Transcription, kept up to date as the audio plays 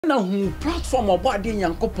na hu platform about the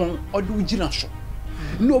Yankopon or do Jinasho.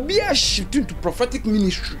 No be a shift into prophetic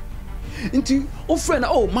ministry. Into oh friend,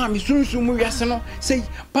 oh mommy, soon yasano, say,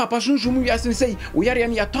 Papa, soon yasin, say, we are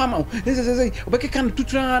in Yatama. This is say, Obeka can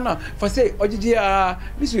tutrana for say, Ojidia,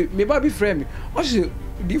 Miss, me baby friend. Or she,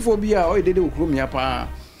 Dphobia, or they do Krumia.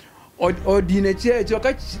 Or dinner church, or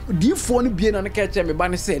catch Dphone being on a catch and me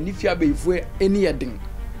banner say, if you are before any adding.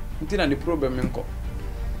 Until the problem, Uncle.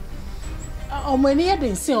 When you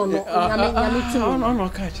didn't see on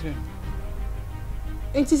no catch them.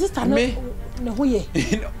 It is a me.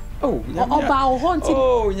 Oh, about haunting.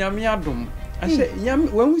 Oh, Yamiadum. I say,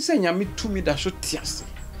 when we say Yami to me, that should tears.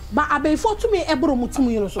 But I before to me, a bro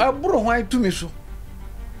mutumu. I bro why to me so.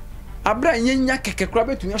 I bring Yanya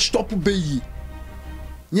Kaka to me, stop baby.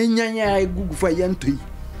 Yanya, I go for Yanti.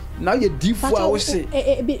 Now you're deep for I say,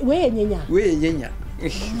 where Yanya? Where Yanya?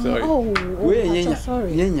 Sorry. Oh, where Yanya?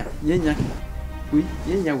 Sorry. Yanya. We.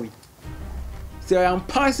 So I'm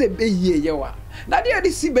passing be ye, yawa. Now they are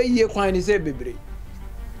the see be ye, quite is a baby.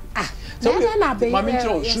 So, Mammy,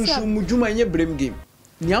 Mujuma in your brim game.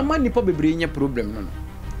 Yama nipo be bring your problem, no.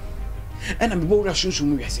 And I'm bold as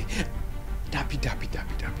soon as I say, Dappy.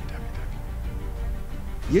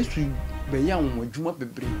 Yes, we be young, Mujuma be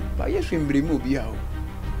bring, but yes, we bring Mobile.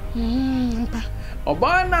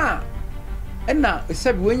 Obana. And now,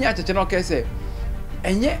 except when you are to Chanoka say,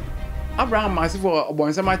 and yet, Abraham massive or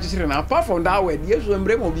born some children apart from that way, yes, we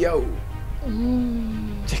bring Mobile.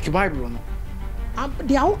 Check the Bible, no.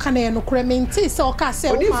 The Alcane no crementi so cast.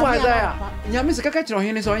 What if I die? Yamis catch on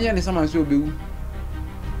his own and someone will be.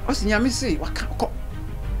 What's Yamisi? What can't call?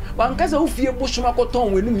 One case of fear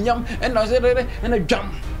Bushmacoton with Yam and I said, and a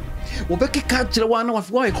jump. Obeki catch the one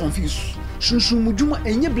of why confused. Mujuma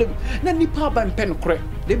and your blame. Nanny pub and pen crack.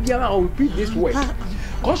 They be I'll repeat this way.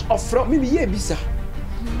 Cause of from maybe ye bisa.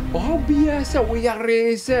 Or be as we are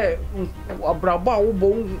raised a brabo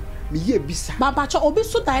bone. Bisa. Babacho obi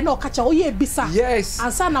so die no kacha oye bisa. Yes.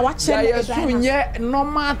 Ansa na wa che na so nye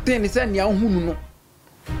normal thing say nya hunu no.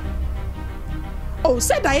 Oh,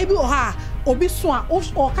 said I bi o ha obi so a o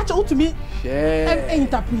kacha utumi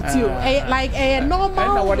interpret you. Like a normal.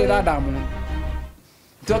 And what did Adam?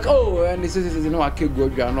 Talk oh and this is no I can go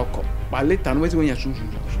no come. But later when you sun.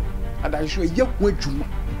 And I show you kwajuma.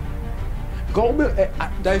 Go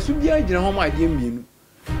there should be a home idea me.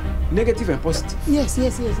 Negative and positive. Yes.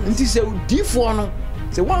 And this is deep for no.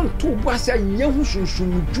 Say 1, 2, was a young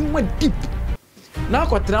Juma deep. Now,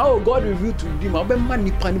 God revealed to them about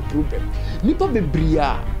money problem. Nipa be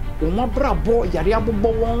bria. Oma brabo yariabo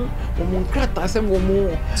bowon. Oma krata sem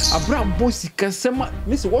omo. Abrabo sikasema.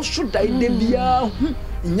 Miss what should I de bia?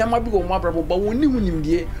 Nyama bi oma brabo bowon ni hunim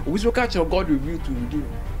die. We so catch God revealed to them.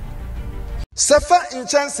 Sefa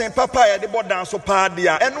inchansen papa ya de bodan so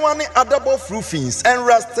padia enwane adabo roofings and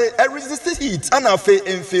rusty resist heat and afe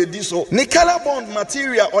enfedi so ni color bond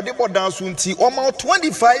material or de bodan so nti o ma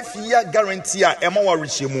 25-year guarantee a ema wa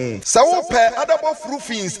rechemu sa wo pe adabo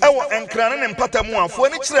roofings e wo enkran ne mpatamu afo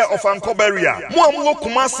ni kire of ankoberia mo amwo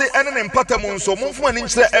kumase ene ne mpatamu nso mo mfo ni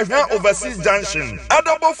kire ehwa overseas junction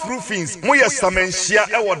adabo roofings mo ye samenhia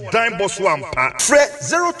e wo dan boso ampa fre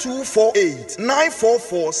 0248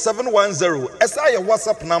 944 710 Esa your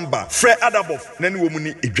WhatsApp number. Fred Adabof. Nani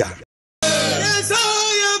womuni idwa.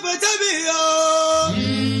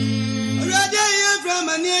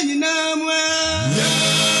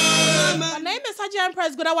 My name is Sergeant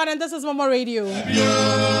Press Good one and this is Mama Radio.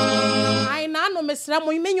 I know Miss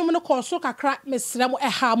Ramo, you mean you want to crack Miss Ramo a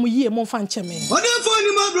ham ye mon fancheme. What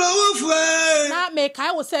now make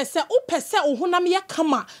I will say, Upese Uhunamia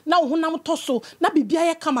Kama, now Hunam Tosso,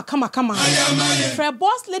 Nabibia Kama. Fred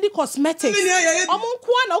Boss Lady Cosmetics.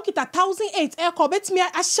 Omunkwana okita 1008 air bet me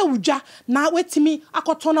ashawuja na wait me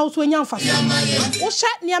akotona usu enyamfa. O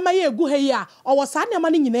shat niama ye egu he ya o wasa niama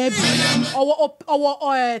ni nyina bi. O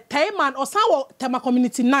Taiman o san wo Tema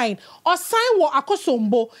Community 9 o san wo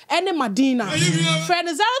Akosombo ene Madina. Friend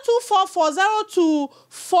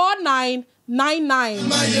 0244024999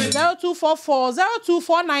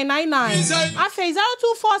 0244024999 Afe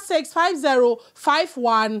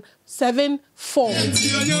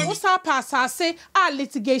 0246505174. Usa passa say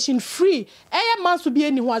litigation free. Eye man to be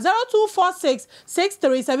anyone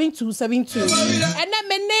 0246637272. And then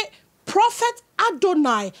many Prophet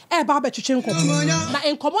Adonai Baba Chuchenko. Na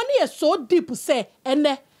enkomoni is so deep say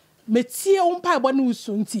ene metie umpa ebo ne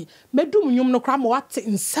usunti medum nyum no kra ma wate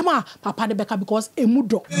nsema papa de beka because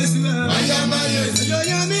emudo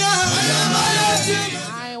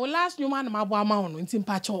ai last nyuma na mabo ama no nti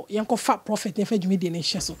mpacho yenko fa prophet ne fa dwumi de ne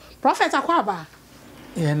hye so prophet akwaba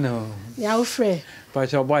yeah no ya ofre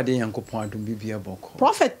pacho boy de yankopon adum bibia boko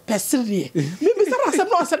prophet pesiri bibi Some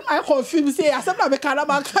no said I confirm say asem na be kana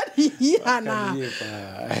ma ka yi ana.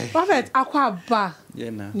 Prophet akwa ba. Yeah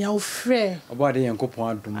na. Nya ofre. Oba de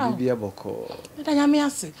Yankopon adom bibia boko. Da nya me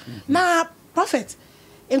ase. Na prophet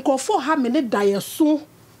enkofo ha me ne dayeso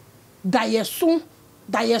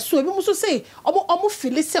ebi muso say omo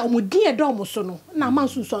feel say omo din e da omo so no na ma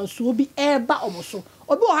nsunsu obi eba omo so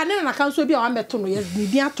obi o ha ne na kan so bi a wa meto no ye ni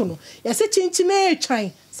din ato no ye se chinchi na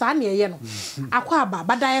etwan sa na ye no akwa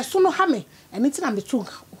aba dayeso no ha me eni ti na me to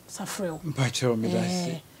safreo Mpacho me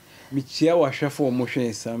dase mi chia wa hwefo omo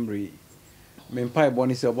hwe sambre me mpa e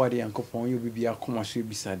boni se obo de Yankopon yo bibia koma so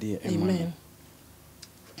bisade e ma. Amen.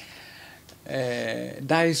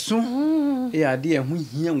 Daeso e ade ho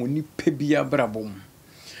hia woni pebia brabom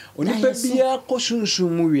oni pebia ko sunsun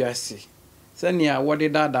mu wiase sania wode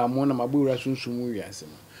dada mo na mabura sunsun mu wiase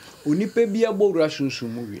oni pebia bora sunsun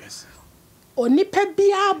mu wiase oni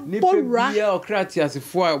pebia bora pebia okrati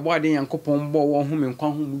asefo a wade Yankopon bo wo ho menkwa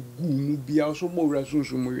ho mu gu mu bia so bora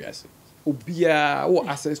sunsun mu wiase obia wo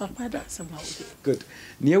access good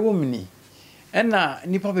ne wo mini ena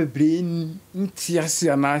nipa bebre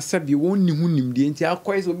ntiase ana sabi wonni hu nimde nti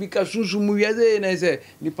akwai so bi ka sunsun mu wiase na se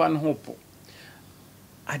nipa no hopo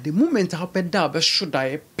at the moment how peda be should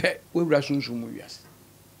I pe we sunsun mu wiase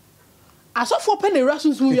asofo pe na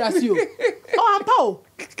sunsun mu wiase o o ampa o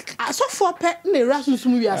asofo pe na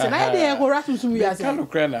sunsun mu wiase na ye de ko sunsun mu wiase ka no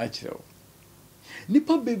kra na achiro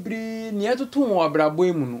nipa bebre ne atoto won abrabo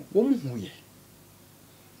emu no wo mu hu ye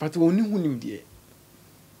but woni hu nimde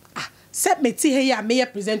set me ti he ya me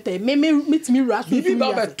presenter me timi ra sunsun mu wiase bibi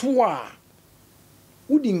ba beto a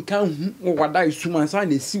udi nkan hu wo wada isuma sa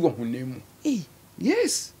na esi wo honam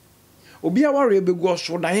yes obi a ware be go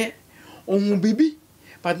so dae ohun bibi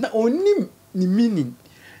but na onim ni meaning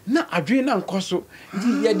na adwe na nkoso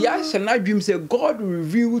ndi ye dia hye na adwem say God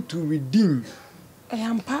reveal to redeem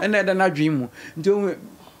ampa ena da na adwem mu ndi ohun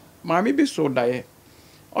maami bi so dae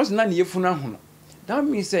osina ne yefuna ho no that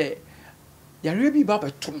means say yare bi ba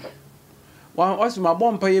beto wan osima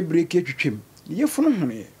bompa ye break etwetwem yefuna ho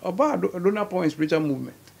ne oba Donald Point spiritual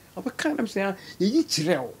movement oba kan am say ye yi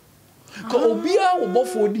kireo ko obia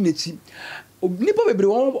obofo di nachi nipa bebre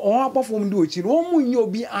won abofo mu di ochi won mu nyi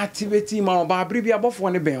obi activity ma oba abre bi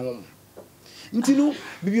abofo ne ben won ntinu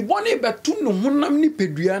bibi bone betu no honam ni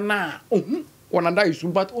pedua na ohun wona da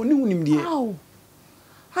isu but oni hunim die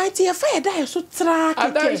Auntie, if I die so track. I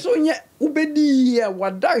die so nya ubedi ya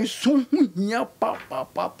wada isu hia pa.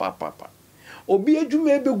 Obi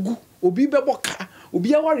adwuma ebegu, obi beboka,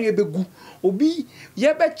 obi aware ebegu, obi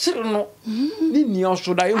ye be kire no ni ni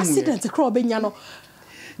osoda ye hu. Accident kro obenya no.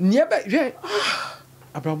 Ni be hwe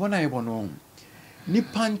abrabo na ye bono. Ni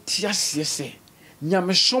panti asese.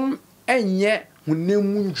 Nyamesom enye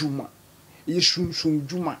hunemu ndwuma. Yesunsun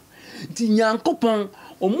dwuma. Ti Nyankopon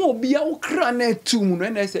omo obi a wokra na atum no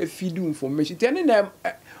na say feed information. Ti ene na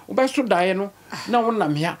obeso dae no na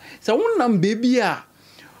wonam ya. Se wonam bebi a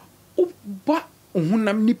oba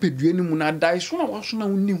ohunam ni pedue ni mu na dae so na waso na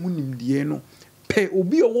wonni hunim die no pe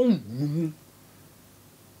obi o won mu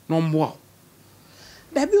no mboa.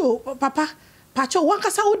 Baby o papa pacho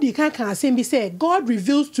wankasa odi kan asem bi say God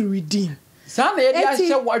reveals to redeem. Sa na ye dia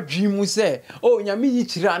hye wadwimu say o nyame yi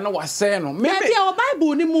kira na wase no me be o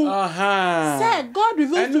Bible ni mu say God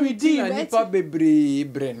reveals to redeem and nipa bebre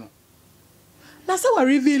bre no na say we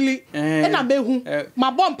reveal e na mehu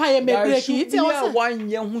ma bompa ye me break it o say wan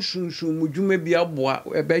ye hu sunsun mu dwuma bi aboa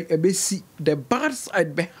ebe si the bad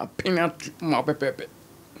side be happen at ma pepepe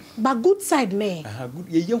but good side me good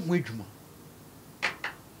ye hu adwuma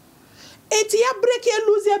eti ya break ye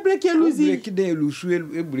lose break den lusu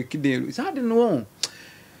e break den sa de no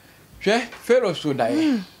hwe fero so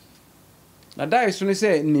dai na dai so ne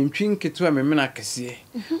se nintwi nketo me na kese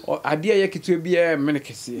ade ye keto bi e me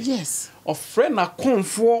kese yes of friend na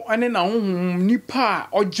konfo ane na honhom nipa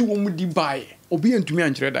oje wo mu di bai obi entumi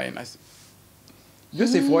ankere dai na se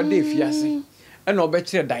Joseph ode fiase e na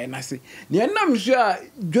obekere dai na se ne enam so a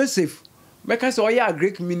Joseph meka se oya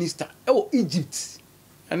Greek minister e wo Egypt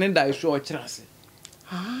and then that show chance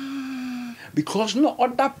because no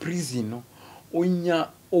other prison no onya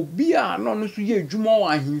obia no no so ye adwuma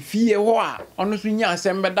wa ahemfie ho a ono so nya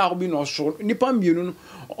asem beda obi no so nipa mbienu no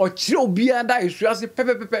o kire obia da isu ase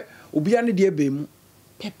pepepepe obia ne de ebe mu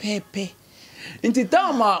pepepe nti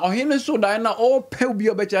tama ohene so da na o pe obi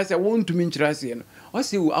obecha se wontumi nkira ase no o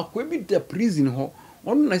se akwa bi da prison ho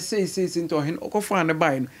ono na sei nti ohene okofa ne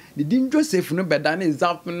bai no de din Joseph no beda na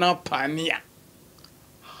zap na pania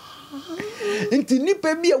nti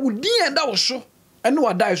nipa bia wudin enda wo so ene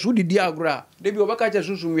wada so didi agora de bi obaka cha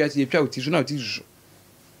sunsun wiase etwa oti so na oti so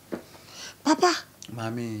papa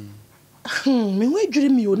mami me we dwere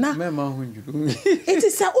mi ona me ma ho ndwuru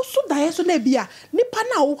enti se oso dae so na bia nipa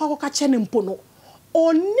na wo kwakọ ka che ne mpo no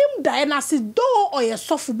onim dae na se do oye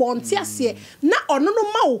sofo bonti ase na ono no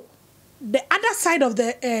ma wo the other side of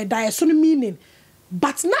the diason meaning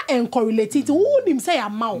but na encorrelated who nim say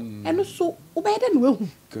amaw eno so obeyede no ehu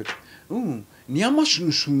good ni ama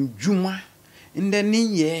sunsun dwuma inde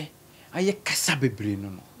ni ye aye kasa bebre no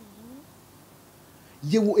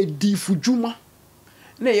ye wo edifu dwuma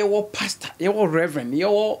na ye wo pastor ye wo reverend ye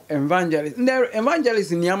wo evangelist the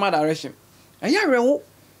evangelist in yama direction aye rewo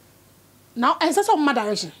now answer some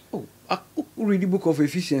direction read the book of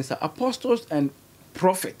Ephesians apostles and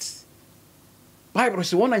prophets Bible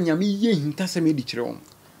say one anyame ye hinta se me di kire won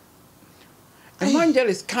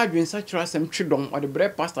evangelist cadre such as some tridom or the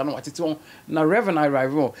bread pastor no watete won na reverend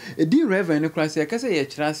arrival e di reverend kra se ka se ye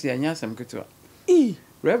kira se anya sam ketewa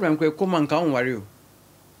reverend ko koma nka on ware o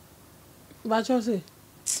ba cho se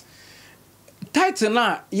title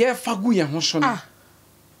na ye fagu ye ho so no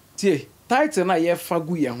tie title na ye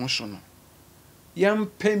fagu ye ho so no yam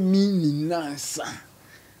pe mi ni nansa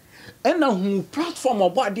ena hu platform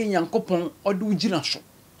obade yankopon ode ugina so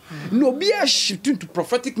no be a shift into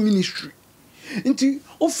prophetic ministry nti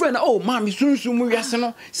o friend mami sunsun mu wiase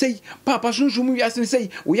no say papa sunsun mu wiase say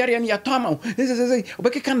wo yare ne yato ama say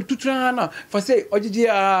obekeka no tutura na fa say ogigi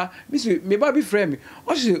a me ba bi friend me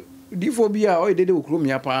o se difo bi a o dede okro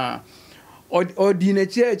mi apa o di na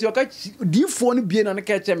che o ka difo no bie na ne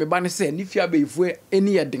ka che me ba ne say ni fia be ifo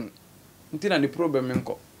eni yeden nti na ne problem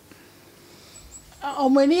nko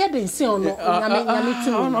many yeden se ono nyame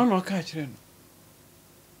tu no ka kire no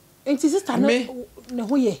enti sister no ne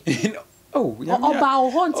ho ye nyame oba o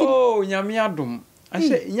honti nyame adom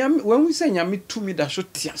ase nyame wan se nyame tumi da so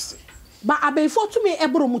tiase ba abefo tumi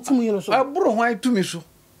ebro mutumi no so ebro ho tumi so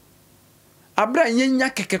abra nyenya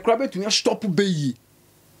keke kra betumi stop beyi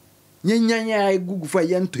nyenya gugu fa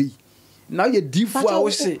yentoi na ye difu a wo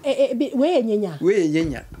se we nyenya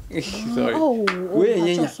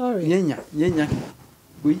sorry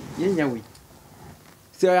we nyenya we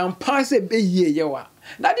se am pass beyi ye wa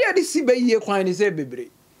na de si beyi kwan ni se bebre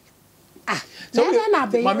so na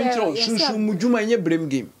be mami tro sunsun mujuma nye brem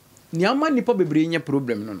game ni ama nipa bebre nye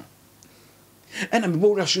problem no ena me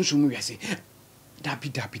bo ra sunsun mu wiase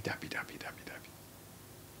dabi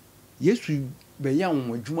yesu be ya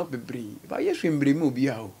won adwuma bebre ba yesu embrem obi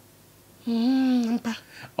a o mpa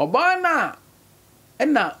obana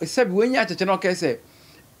ena sabi wenya cheche no kese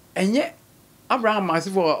enye abraham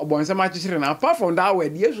masifo obonse ma chechire na apart from that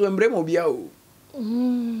word yesu embrem obi a o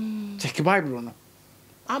check bible no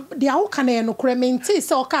dia wo kana no kure menti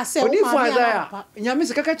se o ka se o ma ya nyame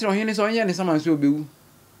se kaka kire ohene se onye ne sama se obewu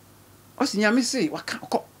o si nyame se waka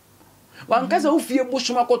ko wankaza ufie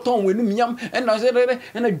boshuma ko ton wenu nyam ena se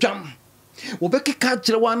ena dwam wo be keka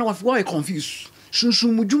kire wa na wa e confused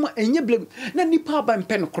sunsun mujuma enye blem na nipa ba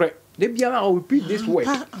mpe no kure de bia I repeat this word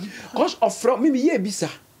cause of from me ye bisa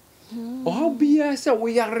o bia se wo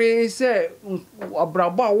yare se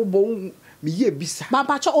abrabo a wo bo me ye bisa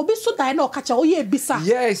baba cho obi so dai na o ka cha o ye bisa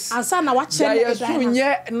yes ansa na wa che na yes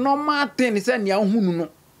nye normal thing se ne ahunu no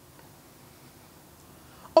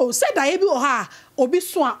o se dai bi o ha obi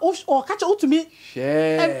so a o ka cha otumi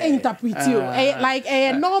interpret you like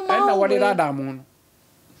normal na what did that mo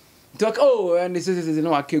talk and this is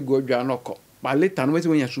no akego adwa no ko but later no we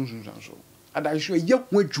when you sunsun so ada so ye ho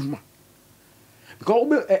adwuma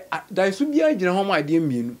because there should be a gina home idea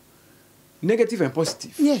mienu negative and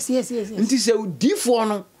positive yes nti se udifo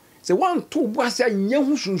no se one two boase anya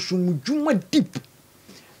hu sunsun dwuma deep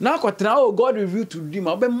na akotra God reveal to them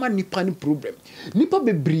obe ma nipa ni problem nipa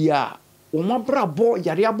bebria wo mabrabo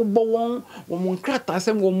yare abobbo won nkrata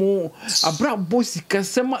asem wo abrabo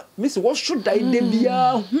sikasem me se wo should die de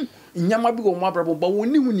bia nyama bi wo mabrabo ba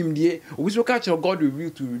woni hunim de obi so ka kire God reveal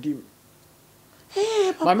to redeem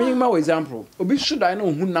ma me ma example obi should die na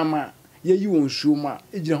hunama ye yi won suoma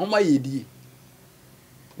ejina homa yedie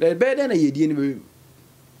le bede na yedie ni be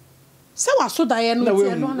se wa so die no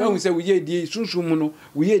tie no na we say we yedie sunsun no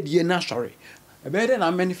we yedie na sorry e bede na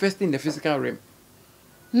manifesting in the physical realm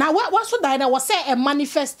na what so die na was say e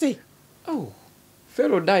manifesting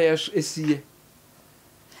Pharaoh die esie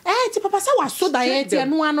ti papa se wa so die tie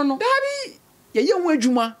no ano no dabi ye hu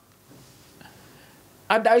adwuma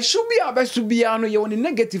ada should be abesubia no ye woni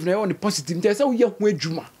negative na ye woni positive nte se wo ye hu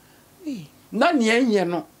adwuma na ne enye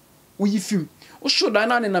no wo yifim wo should die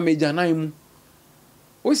na ne na meja nan mu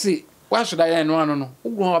wo si wa should die no ano no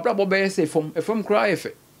wo go abrabo be se fom kra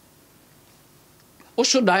efe wo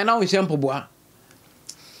should die na wo hempo boa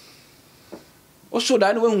wo should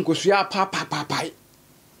die no we hu kosua pa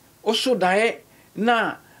wo should die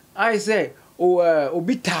na I say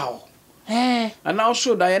obitao And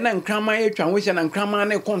also Diana and Crama and wish and Crama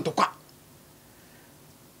and Contoka.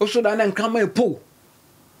 Also Diana and Crama po.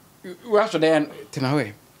 Russia then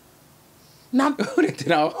Tinawe. Now,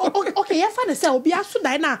 okay, I find myself be asked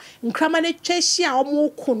Diana and Cramane Chesia or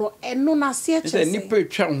more Kono and no Nasia. It's a nipper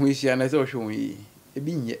chum wish and I thought show me a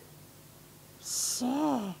bean yet.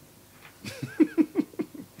 So,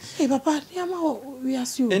 hey, Papa, we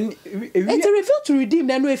ask you. And it's a reveal to redeem,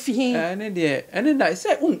 then we fee him. And then I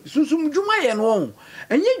said, oh, so Jumay and one,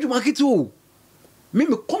 and yet you make it all.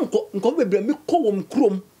 Mimi Conco, me call one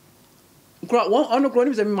on the ground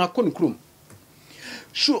is a Macon crum.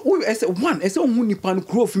 So, I said, one, I said, Munipan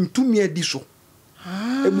crow from 2 mere disso.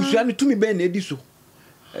 A Bushani to me, Ben Ediso.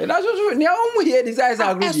 And that's what now we hear desires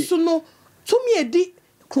are good. So, no, to me, a di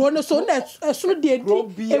chrono so that's so dear,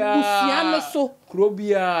 Busiano so.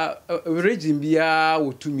 Crobia, Regin Bia,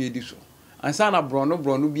 or 2 mere disso. And Sana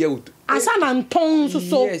Brono be out. And San Anton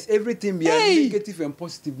so. Yes, everything be negative and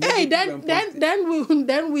positive. Hey,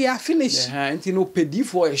 then we are finished. And you know, pedi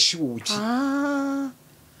for a shoe.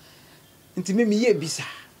 Nti me ye bisa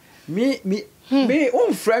me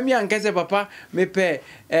on frame me anka papa me pe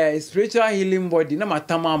spiritual healing body na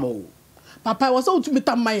matama mo papa was so to meet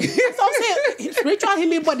my so say spiritual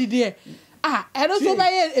healing body there and also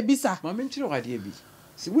by e bisa ma me nchire wade bi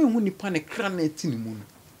se we hu nipa ne kra na etini mu no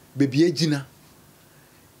bebi agina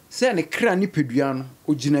se ne kra ni pedua no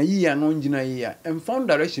ogina yi ya no ogina yi ya em found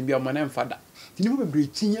direction bi amana emfada ti nipa bebre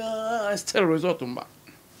tinya still result mba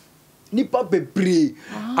nipa bebre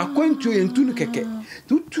akwantu yentu no keke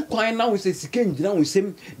tutu kwan na wo se sika ngina wo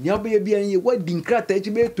sem ni abaye bia ye wadi nkrata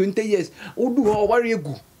echi be 20 years odu ho ware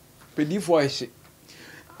egu pedifo ahye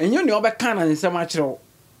enyo ne obeka na nsem a kire wo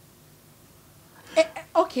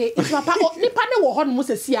okay if papa nipa ne wo ho no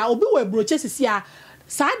sesia obi wo ebroche sesia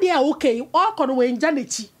sa de a okay okọ no we nja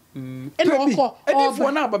nechi eno okọ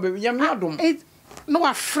edifo na ababe yam adom no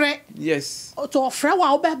wa frɛ yes to frɛ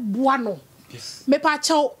wa obeboa no yes me pa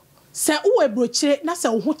chaw se uwe brochire na se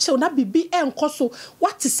ho chew na bibi enkoso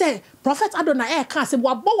what say prophet Adona kan se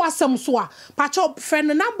bo wasem so a pa cho friend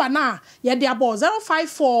number na ye de abo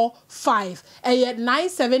 0545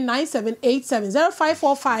 979787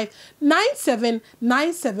 0545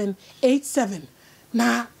 979787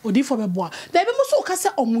 na odi for beboa da be mo so ka se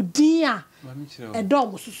omudin a edo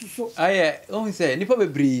mo sususo aye on say nipa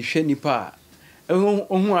bebre hwe nipa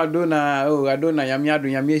ohun Adona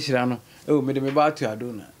yam ehira no me de me ba to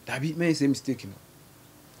Adona dabi me say mistake no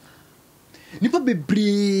nipa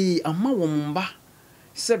bebre ama womba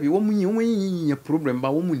sebi wo munye problem ba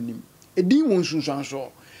wo munnim edin won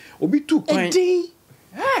sunsanso obi tu kwan edin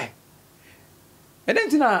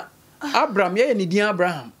edentina Abraham ye ni din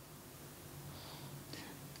Abraham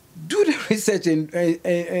do the research and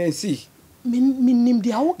see minim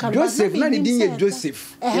dia wo kan Joseph na ni din ye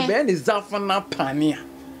Joseph e be ni Zafana Pania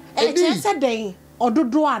edin se den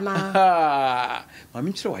ododo ana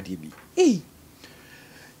mami kire wade bi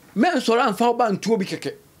me so ran fa ba ntuo bi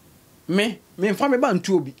keke me fa me ba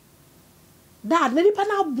ntuo bi da na nipa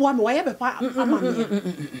na aboa me waye bepa ama me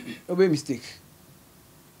obe mistake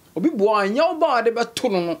obi boa anya oba de beto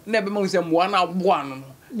no na ebe ma se moa na aboa no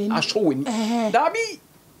aso woni da bi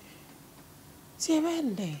se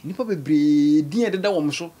bende nipa bebre din ededa wo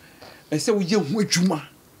mo so ese wo ye hu adwuma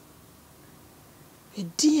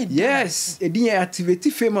yes edin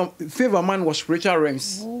activate favor man was spiritual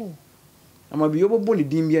realms ama bi obobo ni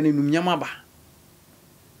din bia nenum nyama ba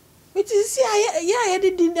it is ya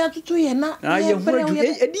de din atutu ye na ye hu adwuma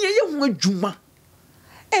edin ye hu adwuma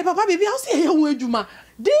papa baby how say ye hu adwuma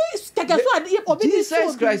this take so obi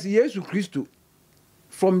Jesus Christ Jesus Christo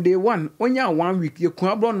from day one onya 1 week ye ku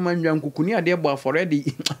abro no manwa nkukuni ade bo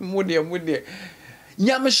aforedi mo de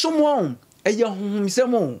nyame somo eye honhom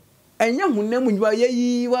semo enya hunam nwa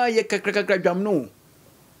yi wa ye kakra dwam no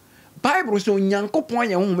Bible so Nyankopon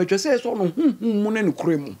anya honhom atwa se so no honhom ne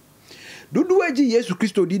nokure mu dudu agi Yesu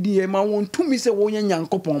Kristo didi e ma won tumi se wo nya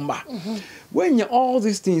Nyankopon ba when all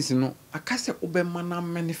these things no akase obema na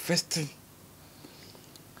manifesting.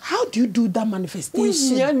 How do you do that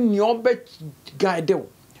manifestation? Unya ni obe guide o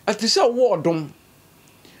atise wordom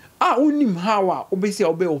unim how a obesi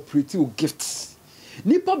obe operate o gifts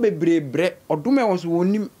nipa bebrebre odome won so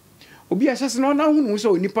wonim obi asase no na hu no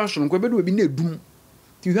so nipa so nko bedo bi na edum.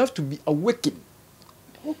 You have to be awakened.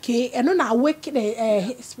 Okay, and on awakening,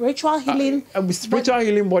 spiritual healing, spiritual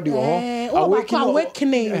healing body,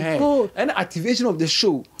 awakening, good, and activation of the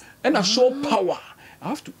show, and a show power. I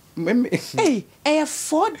have to. Hey, I have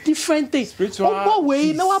 4 different things. Spiritual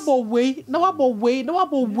way, no about way.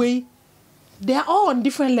 They are all on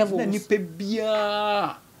different levels.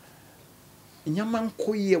 nyaman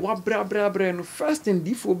koye wa bra no first and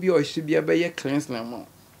difo bi o hye bia be ye cleanse na ma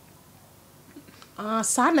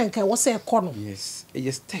sa na nka wo se ekono yes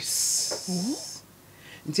steps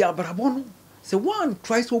nti abrabo no se one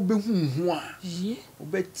try so be hu a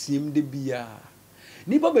obetiem de bia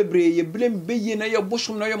ni ba bebre ye blame be ye na ye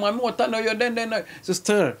bosom na ye mame wota na ye den na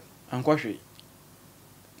sister ankwahwe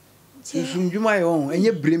sumdwuma ye on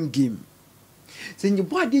enye blame game se nyi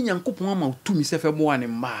bo ade nyankopon ama tumi se fe bo ane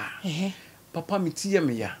ma papa mi tie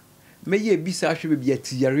me ya me ye bisa ahwe be bia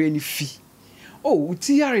tiyare ni fi oh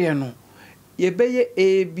tiyare no ye be ye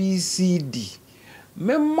ABCD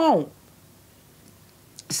me ma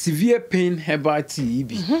severe pain herbal tea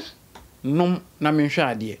bi nom na me hwa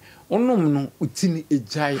ade onom no utini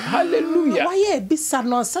ejai hallelujah why ye bisa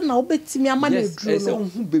no se na obetimi ama na eduro no se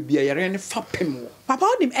hu bebia yare ne fapem wo papa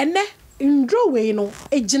odim ene ndro we no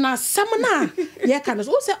ejina sam na ye ka no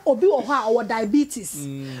so se obi wo ho a o diabetes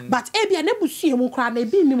but e bia na busue mu kra na e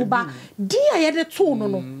bi nim ba dia ye de to no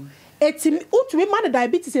no etimi utumi ma na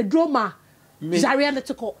diabetes eduro ma jare ne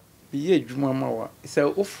tiko ye djuma mawa se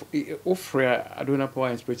ofra adona power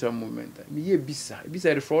and spiritual movement me ye bisa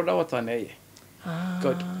the fraud water na ye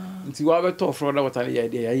god nti wa beto fraud water na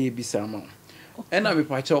ye bisa ma ena me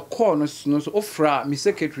pa che call no so ofra me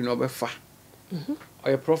secretary no befa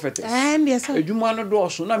oya prophetess and yes adwuma no do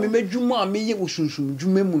so na me madwuma me ye osunsun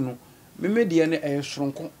dwuma mu no me de ne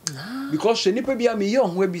soronko because se nipa bia me ye ho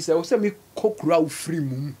abisa o se me kokura o free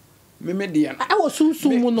mu me de na I was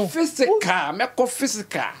sunsun mu no physical me ko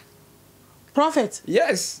physical prophet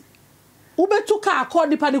yes ubetu ka akọ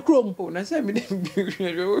nipa ne krom oh na say me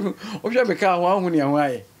o hwe me ka ho ahu ne ho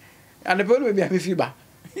aye ane pe no be me fi ba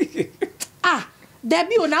there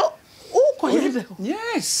be now o ko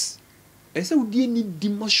yes ese udi ni di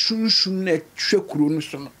ma shunshun na hwe kuro no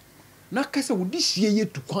so no na ka se udi sie ye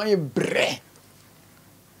tu kwan ye bre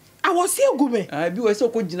awose gume bi we se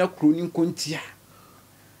ko gina kuro ni nkontia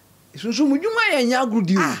sunsun mudwuma ye nya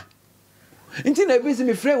agrudi o nti na be se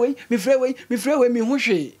me frɛ we me ho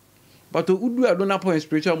hwe but udu adona point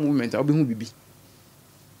spiritual movement obi hu bibi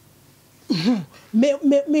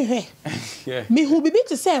me he me hu bibi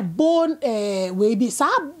to say bone we be sa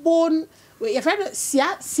bone we your friend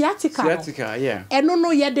sciatica yeah eno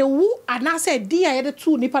no ye de wu ana say dia ye de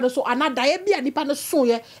tu nipa no so ana da ye bia nipa no so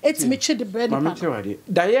ye etimi che de bread nipa no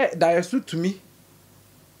da ye so to me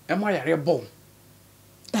e ma yare bon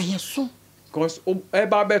da ye so because e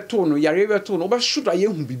ba beto no yare beto no ba shoot aye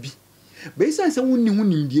hu bibi be say say wonni hu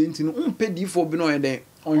nimdie nti no umpedi fo bi no ye den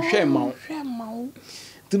on hwe ma wo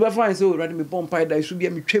to ba fine say already me bomb pie da so bia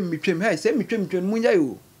me twem hey say me twem munya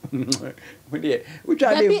yo we dey we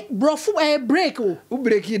try dey brofu break o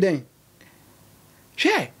break yi den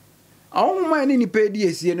hwe awon ma ni pedi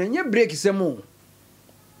esie no nye break sem o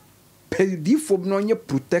pedi fo bi no nye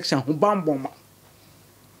protection ho bambom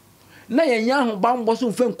na ye nya ho bambo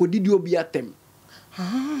so fe nkodidi obi atem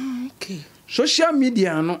okay social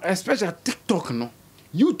media no especially TikTok no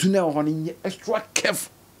YouTube na ho ni extra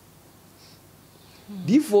careful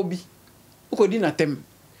difo bi ukodi na tem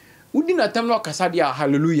udi na tem no kasa dia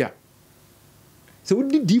hallelujah so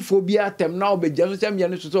udi difo bi atem na obegya social media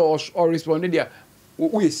no so or respond dia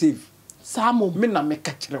we save samo me na me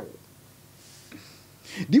ka kire wo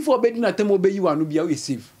difo be di na tem obeyi wa no bia we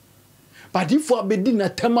save but difo be di na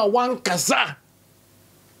tem a wan kasa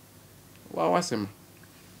wa wasem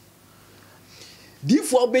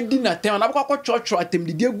difo be di na tem na kwa church atem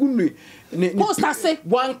di egu ne poster say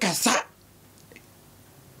wan kasa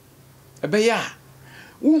ebeya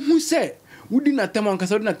uhu se udi na tem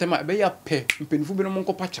ankasa udi na tem ebeya pe mpenifu bi no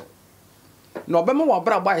monko pachew na obema wa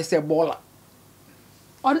bra ba ise bola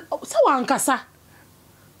on se wankasa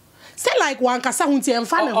se like wankasa hunti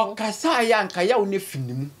emfa ne ho kasa ya anka ya one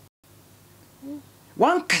finimu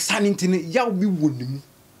wankasa ni ntine ya obi wonimu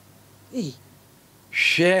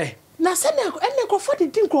hwe na se ne krofo de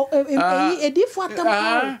din kro edifo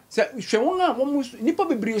atam se hwe won a wo nipa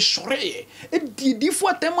bebre sore edifo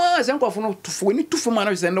atam a se nkrofo no tufo ni tufo ma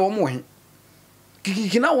na se ne wo mo he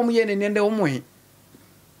kikina wo mo ye ne ne wo mo he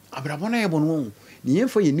abrabo na ye bono ni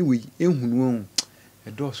yemfa ye ni we ehunu wo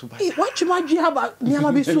edo so ba watchuma dwi aba ni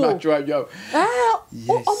ama bi so omo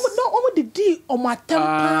de di omo atam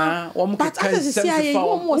pa but as se aye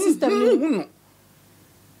wo system ni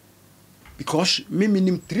because me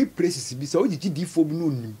minim 3 places bi so ogigi difo bi no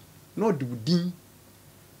nim no de budin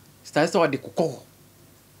start so de kokko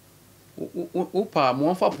o pa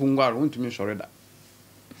mo fa pungwaro ntumi sore da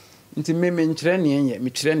nti me nkyere ne ye me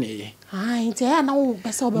kyere ne ye nti ya na wo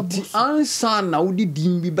pese obebu ansa na wo di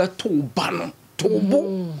din bi beto ba no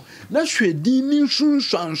tobo na hwe din ni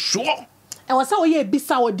sunsanso e wo sa wo ye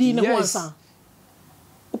bisa wo din ne ho ansa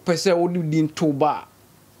upese wo din to ba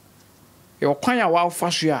e okwan a wa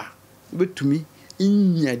fa so a betumi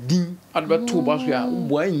inya din adbe to ba so a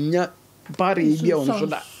wo anya bare bia on so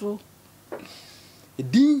da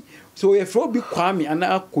din so e fro bi kwame ana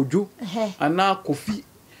akojo ana kofi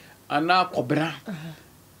ana kobra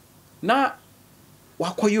na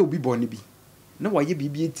wakoye obi boni bi na waye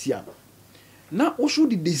bibi etia na wo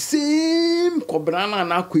should the same kobra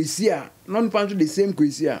na akwesi a no nipa the same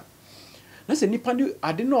kwesi a na se nipa de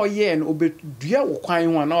ade na oye no obedua wo kwan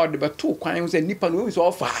ho na ode beto kwan ho se nipa no we so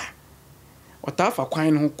ofa otafa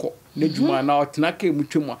kwan no ko na djuma na otena ka mu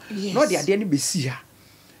twemu na ode ade ne besi ha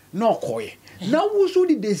na okoye na wo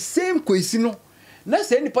should the same kwesi no na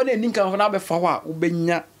se nipa na ninka ho na be fa ho a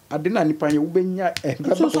obenya ade na nipa ye obenya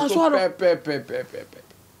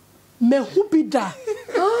me hubida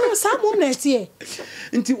samom na tie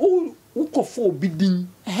nti wo kofo obi din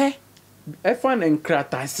efa na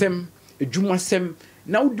nkratasem edwumasem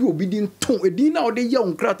na wodi obi din to edin na wode ye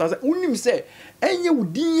nkratasem unim se enye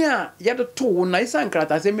wodin a ye de to na isa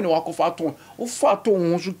nkratasem me na wakofa to wo fa to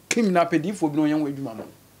ho so kim na pedifo bi no ye edwuma no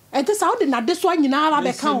ente sa wode na de so anyina ara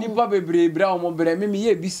be kan ni ba bebre bra o mo bre me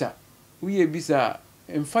ye bisa wo ye bisa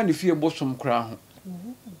emfa ne fie bosom kra ho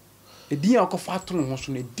edin a wakofa to ho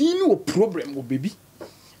so na edin wo problem wo baby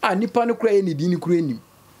nipa no kura ye ni din kura enim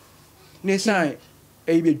ne sai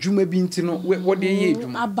be djuma bi ntino wo de ye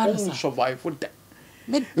djuma o survive for that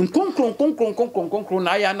nkonkron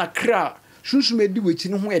na ya na kra sunsume di wechi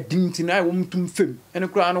no ho edin ntino ai wo mtum fem ene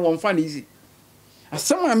kura no wo mfa na easy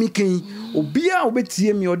asem ami kan obia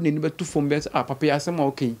obetie mi odne ni beto fom be papa ya asem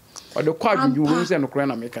okay ode kwa adwunju wo se no kura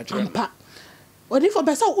na me ka kire odi fo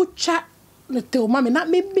be sa ucha le te o mama na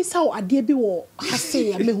me bisa o ade bi wo hase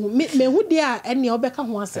ya mehu de a ene obeka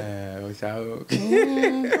ho ase o sa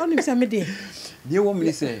oni bisa me de nie wo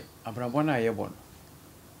me say abrabon na ye bon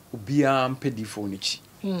obia mpedi fo ni chi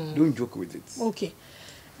don't joke with it okay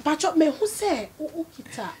pacho mehu say o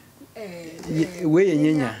kita we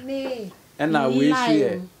yenya na we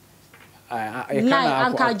share kana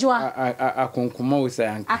ankajwa akonkoma wo say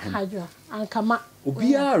ankajwa ankama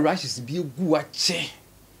obia rashes bi egu ache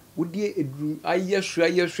wodi edru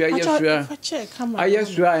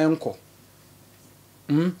ayesua enko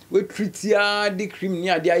we treatia di cream ni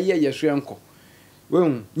ade ayesua enko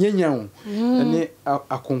we nyenya wo ene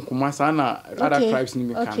akonkoma sa na other tribes ni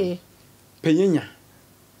me kan penyenya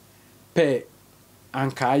pe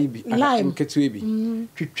ankai bi aketu bi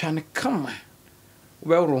twitwa ne kama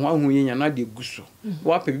we ro ho ahu nyenya na de guso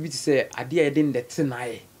wa pe bi ti say ade ayede ndete na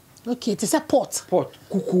aye okay it's a pot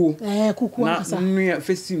kuku kuku na nua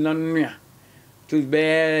festive na nua to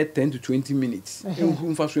be 10 to 20 minutes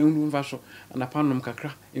ehun fa so anapanom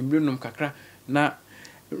kakra embrenom kakra na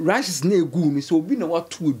rashes na egu mi so obi na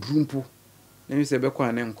watu edrumpo na mi se be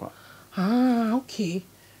kwa na nkwa okay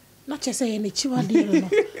na chese ne chiwa de no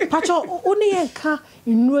pacho oni enka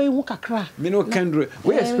nnuro ehu kakra me no kendro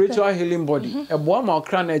we a spiritual healing body ebo ma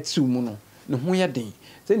okra na atu mu no ne ho ye den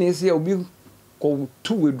se na ese obi ko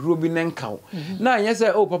tu wedro bi nenkaw na anya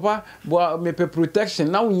say oh papa bo me protection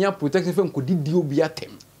na unya protection fe ko didi obi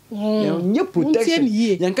atem nya protection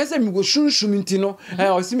yanka say mi go sunsun nti no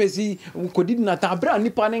osimesi ko didi na ta bra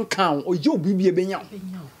nipa nenkaw o ye obi bi e benya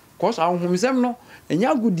cause ahomsem no enya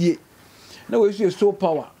agudie na we su so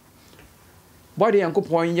power body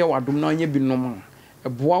yankopon ye wadom na anya bi nom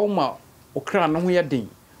eboa wo ma okra no ho ye den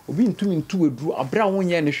obi ntumi ntu wedru abra wo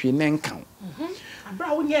nye ne hwe nenkaw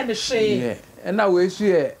abra wo nye ne hwe na we su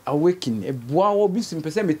e awaken eboa wo bi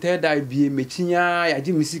simpese me third eye bie mechinya ya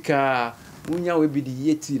ji misika wonya we bi di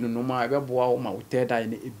yeti no no ma be boa wo ma wo third eye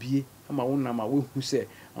na ebie ama wo na ma we hu se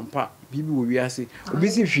ampa bibi wo wiase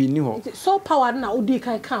obi si hwe ni ho so power na odi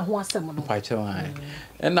kan ho asem no pa che wan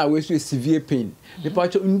na we su severe pain me pa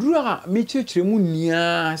che nduru a me chechire mu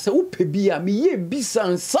nia se wo pe bi a me ye bi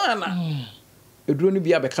sansana eduro ni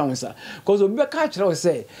bia be ka wonsa cause obi be ka kire wo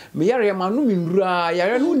say me yare ma no mindura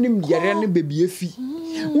yare no nim yare ne bebi afi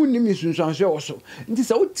unim sunsanse wo so nti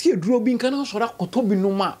se wo tie eduro bi nka na so ra koto bi no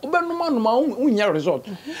ma wo be no ma unya result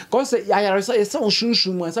cause yare say se wo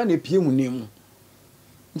sunsun mu ansa na pie mu nemu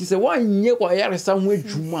nti se wa nye kwa yare sa ho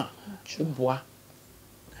adwuma wo boa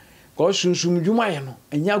cause sunsun dwuma ye no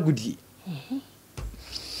anya gudie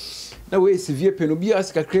na we severe pain obi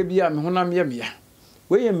asika kra bi a me honam ye mea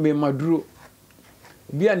we ye me maduro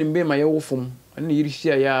bia ni mbe ma ye wofom na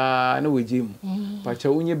yirihia ya na wejemu pacha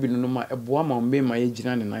onye bi no ma eboa ma mbe ma ye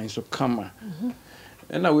gina ne nan so kama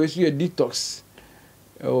na we su ye detox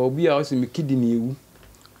obi a o se me kidney ewu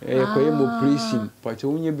ko ye operation pacha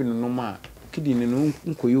onye bi no ma kidney no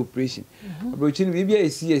nko ye operation operation bi bia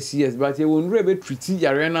CS but ye won re be treat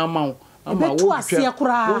yare na ma ama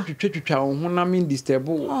wo twetwa ho na me disturb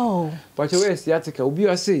but we sciatica obi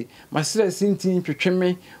o say my stress intin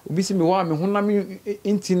twetweme obi si me wa me ho na me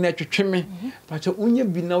intin na twetweme but unye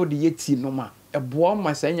bi na wo de yeti no ma eboa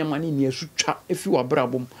ma sa nyama ne ne asutwa efi wa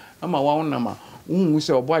brabom ama wa wona ma unhu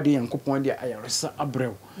se oboade yankopon de ayaresa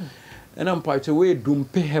abrew ena mpacho we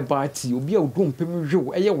dompe hebati obi a dompe me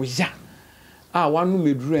hwew eye wo ya wanu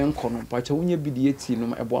meduru enko no mpacho unye bi de yeti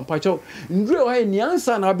no eboa mpacho nduru o ni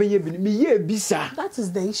ansa na abeye bi me ye bisa. That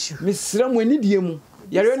is the issue. Me sira mo ani die mu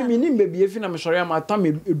yare ni me nim be bi efi na me sori ama ata me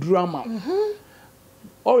eduru ama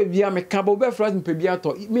o bi a me ka bo be fra mpe bi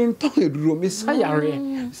ato me nto eduru me sa yare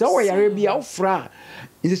se o yare bi a ofra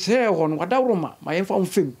ise che ho no wadawroma ma yemfa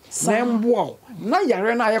mfem na mboa na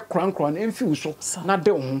yare na aye krankran emfi wo so na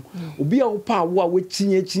de ho obi a wo pa wo a wo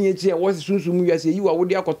chinye wo sunsun wiase yi wa wo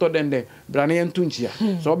de akoto dende bra na yentu nchia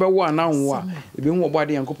so be wo ana wo a ebe hu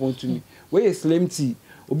obade yankopon tumi we slim tea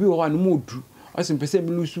obi wo anu modu asim pese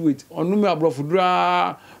me lose weight onu me abrofo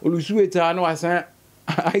dura lose weight na wasan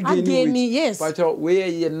again yes but we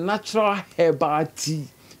ye natural herbal tea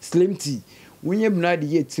slim tea when you na the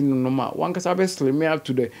yet no ma one ka be slim up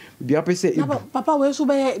to the be up say papa we so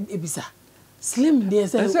be ebisa slim dey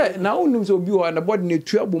say na onum so bi o na body na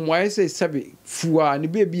tu abom why say sabe fuwa ni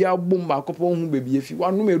baby abom ba kopo hu baby afi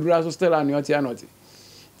wanu medura so stella na oti anoti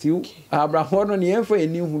ti abraham no ne enfa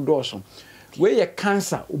eni hu doso we ye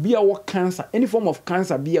cancer obi a wo cancer any form of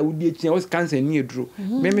cancer bi a wodi etia was cancer ni eduro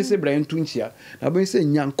me say Brian tunchia na be say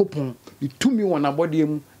nyankopon the tumi wona body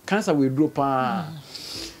mu cancer we duro pa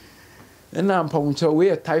ena mpawuncha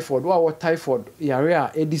we typhoid wa typhoid yare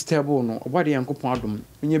a edistable no obade yankopon adom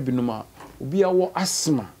nye binum a obi a wo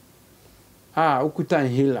asthma okuta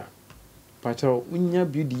inhaler pacho unya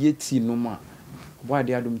bi de yeti no ma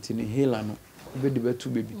obade adom ti ne inhaler no obedi betu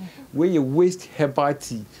baby we ye waste herbal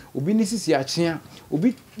tea obi ni sisi achia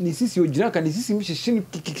obi ni sisi ogina ka ni sisi mi hye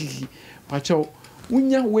kikiki pacho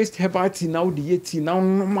unya waste herbal tea na wo de yeti na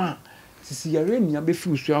no ma sisi yare ni abefi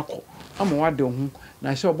usu akọ ama wa de ho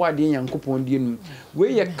na hye obade yankopon de enu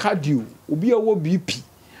we ye cardio obi a wo bp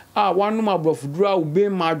wanu ma brofudura obe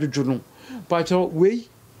ma adwodwo no pacho we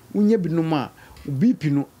unya binum a bp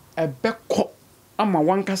no ebekọ ama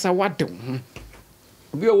wankasa wa de ho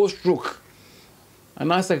obi a wo stroke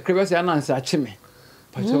anasa krebesi anansa achime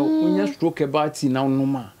pacho unya stroke about na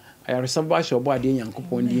noma ayaresa ba she obo ade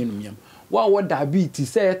yankopon de enum yam wa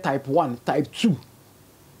diabetes say type 1 type 2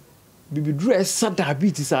 bibidru esa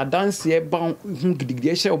diabetes adanse e ba hu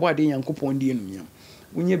gidigide she obo ade yankopon de enum yam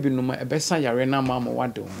unya binuma ebesa yare na mama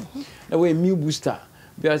wade ho na we immune booster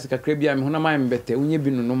bias kakra bia me honama mbete unya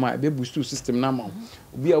binuma ebe boost system na ma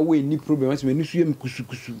obi a we ni problem so meni su yem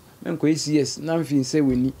kusukusu menko ACS na mfin se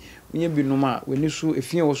weni unya binuma weni su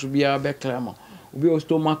efie wo so bia be clama obi o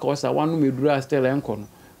stomach ulcer wanu medura stella enko no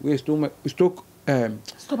we stomach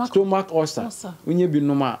ulcer unya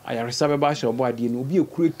binuma ayaresa be ba she obo ade no obi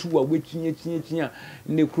ekure tu a wetinye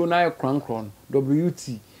ne kuro na krankron WT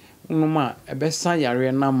numa ebesa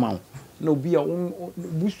yare na ma no bi a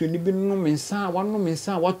busu ni bi no mensa wanu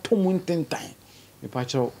mensa watomu ntentan me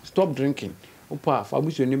pacho stop drinking opa fa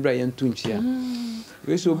busu ni bra yentu nchia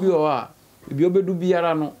we so bi o a bi obedu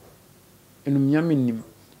biara no enum nyame nim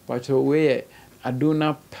pacho we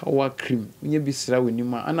Adona power cream unye bi sra wani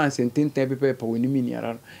ma ana ntentan pepe pa wani mi ni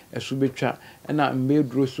ara eso betwa na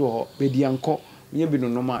mbedro so ho bedi anko unye bi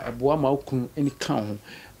no ma eboa ma okun eni kan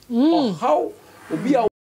ho how obi a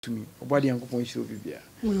to me obadi yankopon shiro bibia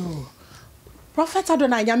Prophet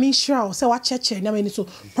Adonai nyame shira se wa cheche nyame ni so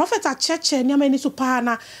prophet a cheche nyame ni so pa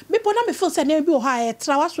na me pona me feel se nyame bi o ha e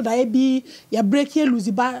tra waso da e bi ya break ye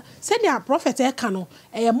lose ba se dia prophet e ka no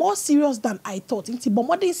e more serious than I thought nti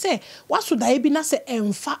bomodin se waso da e bi na se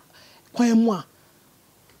emfa kwan mu a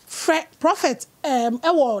prophet e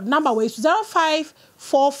wo number we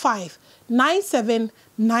 0545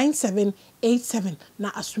 979787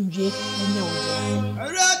 na asumdwe enye wo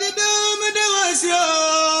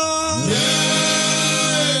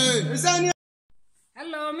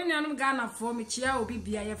Hello, me nyanum Ghana for me chia obi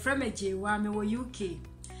bia ye frem ejewa me wo UK.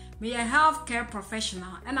 Me a healthcare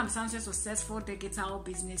professional and I'm a successful digital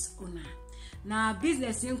business owner. Na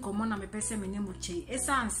business in common na me pese me nemu che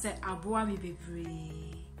esanse aboa me bebre.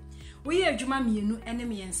 We ye adwuma mienu ene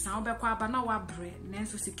me ensa obekwa aba na wabre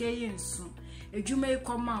nanso sike ye nso. edwuma yi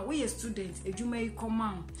koma we student edwuma yi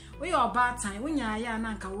koma we oba time we nya ya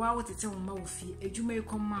na nka wa wotete wo ma wo fie edwuma yi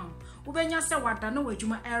koma wo benya se wada na wo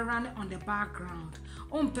edwuma run on the background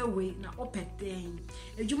ompe we na opeten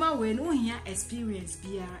edwuma we no hia experience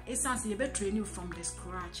biara essence you be train you from the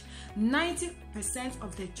scratch 90%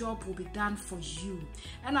 of the job will be done for you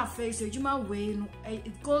and I face edwuma we no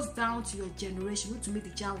it goes down to your generation to meet the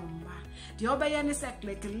jawomba the obey ni say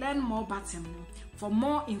click learn more button for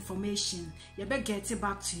more information you better get it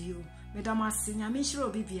back to you madam asinya mi shiro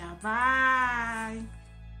bibia bye.